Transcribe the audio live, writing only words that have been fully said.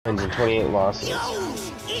wins and 28 losses.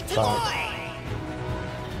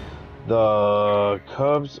 The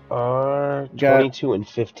Cubs are 22 and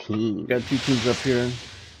 15. Got two teams up here.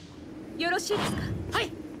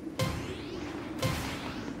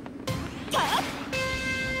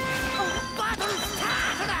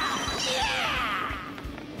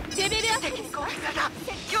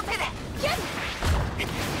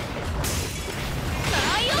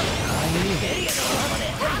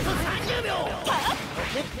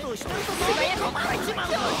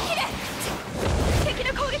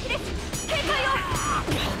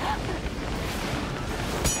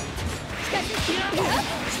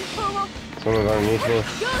 Someone's underneath me.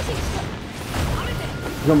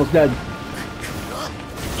 He's almost dead.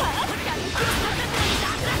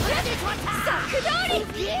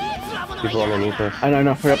 People underneath us. I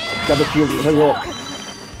know, hurry up. Got the shield. Let's roll.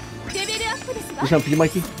 There's something for you,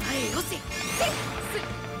 Mikey.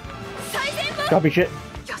 Copy shit.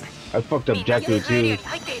 I fucked up Deku too.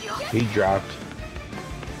 He dropped.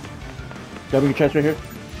 Grabbing your chest right here.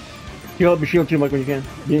 Heal up your shield too, Mike, when you can.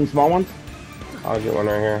 You need small ones? I'll get one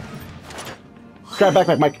right here. Grab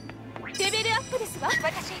backpack, Mike.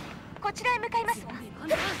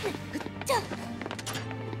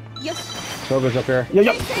 Soga's up here.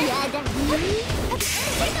 Yep.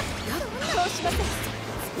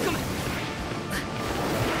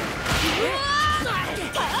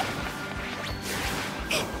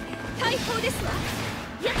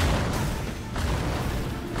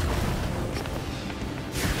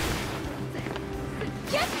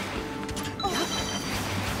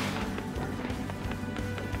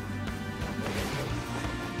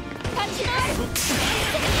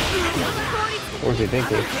 What was he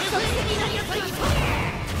thinking?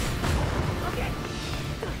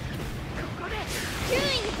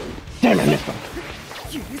 Damn it, I missed him.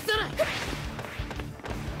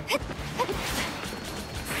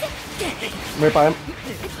 Right by him.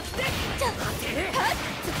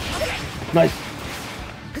 Nice.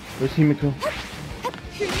 Where's Himiko?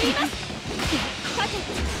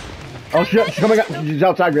 Oh shit, she's coming up. She's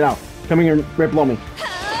outside right now. Coming here right below me.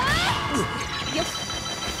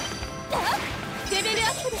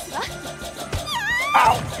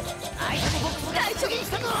 Ow!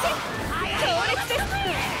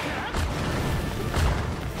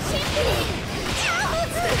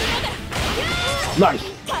 Nice.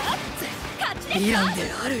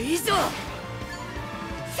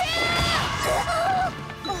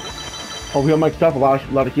 Oh, we have my stuff, a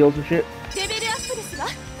lot of heals and shit.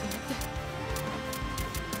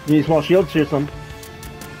 You need small shields? Here's some.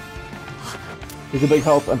 Here's a big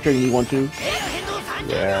health. I'm sure you need one too.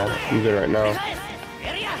 Yeah, use it right now.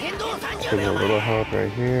 There's a little help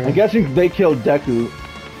right here. I'm guessing they killed Deku.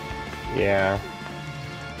 Yeah.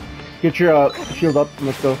 Get your shield up and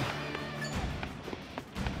let's go.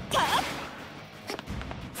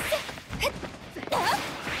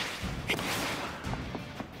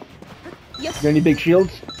 You got any big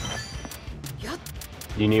shields?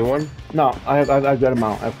 You need one? No, I've got them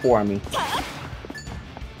out. I have 4 on me.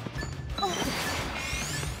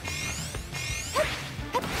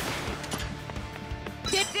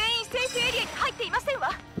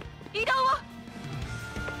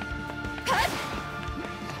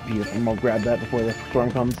 Beautiful. I'm gonna grab that before the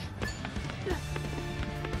storm comes.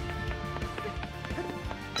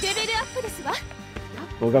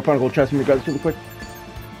 Well, we gotta find a gold chest and we got this really quick.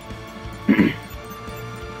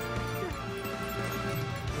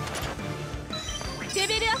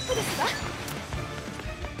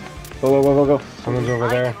 Go. Someone's over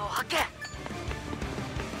there.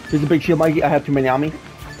 Here's a big shield, Mikey. I have too many on me.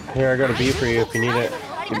 Here, I got a B for you if you need it.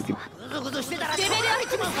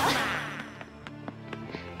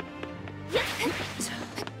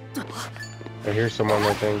 I hear someone,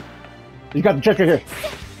 I think. You got the chest right here.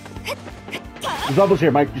 There's others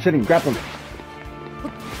here, Mike. You're sitting. Grab them.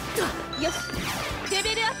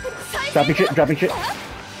 Dropping shit.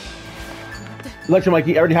 Alexa,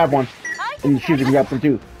 Mikey, I already have one. And the shields, you can grab some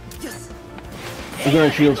too. There's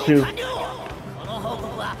other shields too.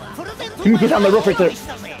 Can you go down the roof right there?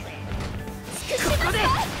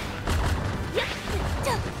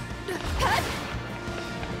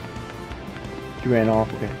 She ran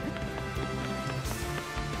off, okay.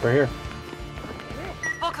 Right here.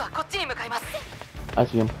 I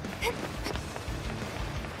see him.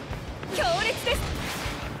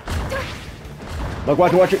 Look,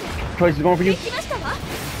 watch it. Choice is going for you.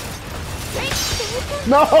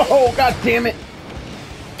 No! God damn it!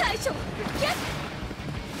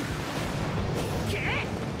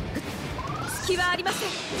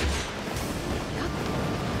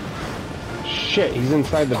 Shit, he's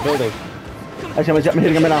inside the building. I'm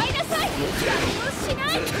hitting him right now.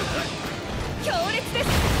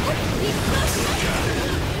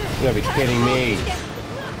 You gotta be kidding me.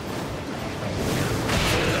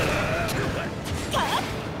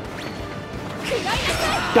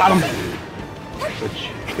 Got him.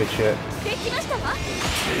 Good shit.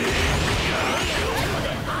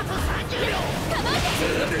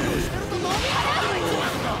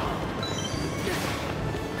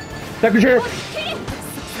 Secretary.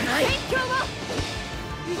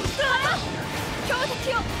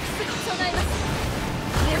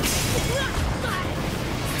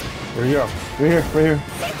 There you go. Right here, right here.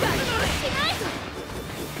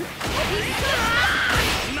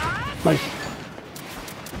 Nice.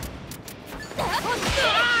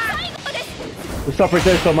 Good stuff right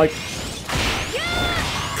there, so Mike.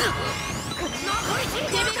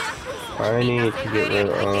 I need to get rid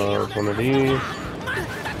of one of these.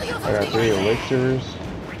 I got 3 elixirs.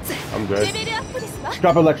 I'm good.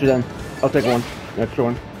 Drop a lecture then. I'll take one. An extra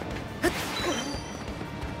one.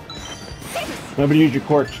 Remember to use your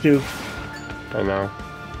quartz too. I know.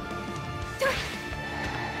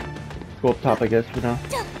 Go up top, I guess, for now.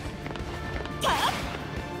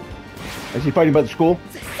 Is he fighting by the school?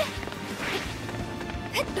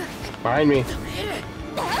 Behind me.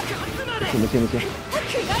 Let's see.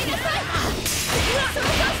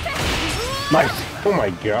 Nice. Oh my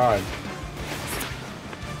god.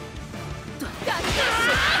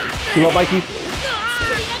 You up, Mikey?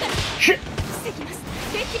 Shit!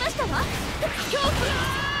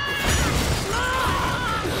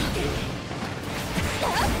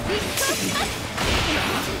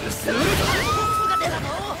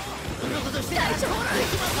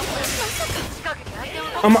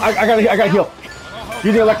 I gotta heal.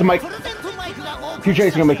 Use the electric mic. Few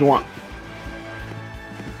chases gonna make you want.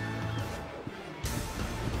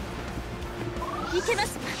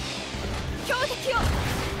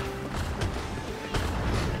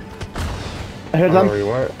 Ahead of them. Where you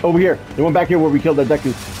want? Over here. They went back here where we killed that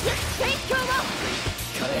Deku.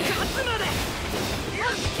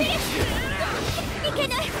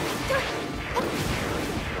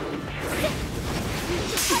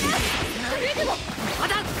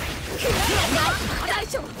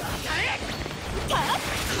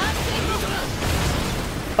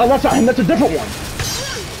 Oh, that's not him. That's a different one.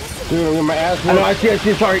 Dude, I'm getting my ass I know. whooped. I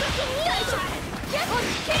see. Sorry.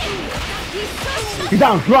 He's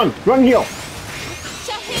down. Run. Run and heal.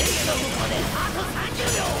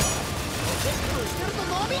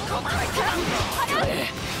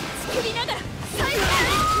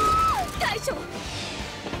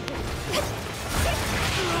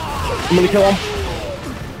 I'm gonna kill him.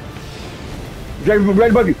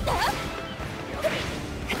 Red buggy.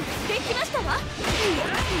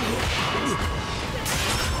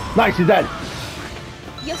 Nice, he's dead.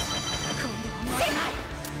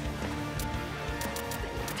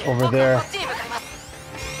 Over there.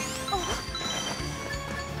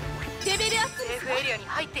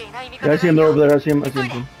 Yeah, I see him. They're over there. I see him.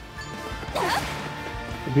 The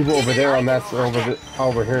people over there on that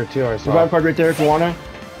over here too. I saw. Revive card right there if you wanna.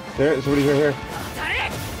 There, somebody's right here.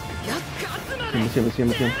 Let's see him.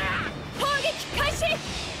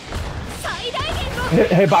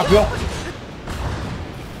 Hey, Bakugo.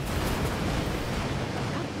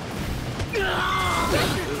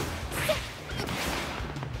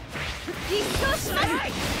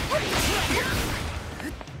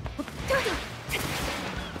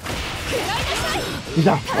 He's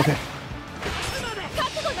down. Okay.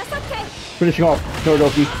 Finishing off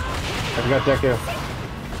Torodoki. I forgot Deku.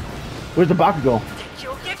 Where's the Bakugo?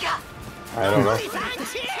 I don't know.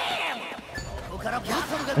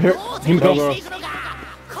 Here, Himiko. Go.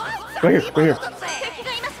 Right here.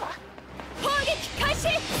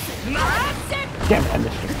 Damn it, I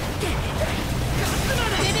missed him.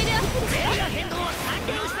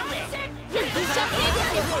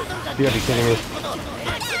 You gotta be kidding me.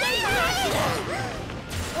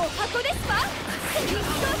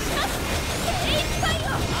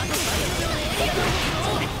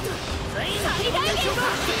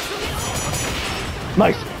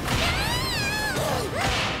 Nice.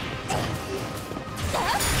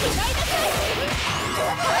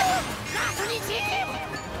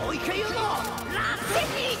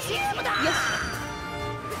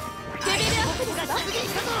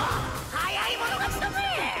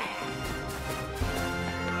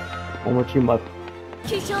 One more team left.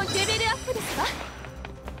 機上レベルアップですわ。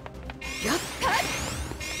やった。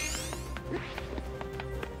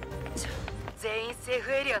全員セー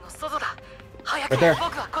フエリアの外だ。早く Right there.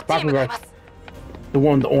 僕はこっちに向かいます。 The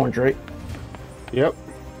one in the orange, right? Yep.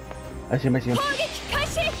 I see him. 攻撃開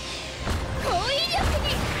始。攻撃力に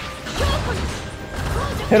強固に。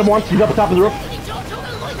 Hit him once. He's up the top of the roof.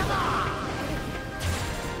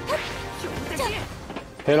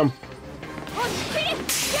 Hit him.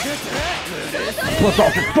 Plus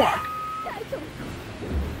off his fuck!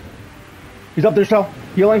 He's up there, Sal.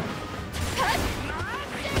 Healing.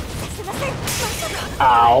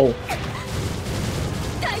 Ow.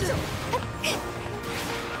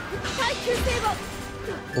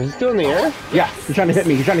 Is he still in the air? Yeah, he's trying to hit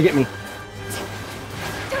me. He's trying to get me.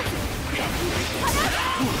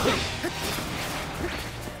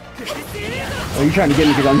 Oh, you're trying to get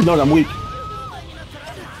me because I know that I'm weak.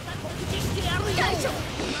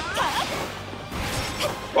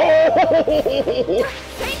 Oh!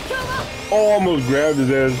 Almost grabbed his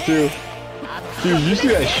ass too. Dude, you see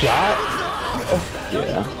that shot?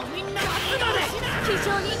 Yeah.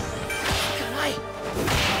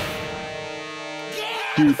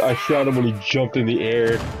 Dude, I shot him when he jumped in the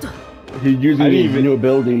air. He's using I didn't his even- new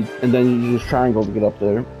ability, and then you use triangle to get up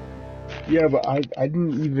there. Yeah, but I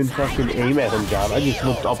didn't even fucking aim at him, John. I just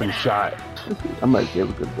looked up and shot. I might be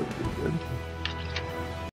able to get good.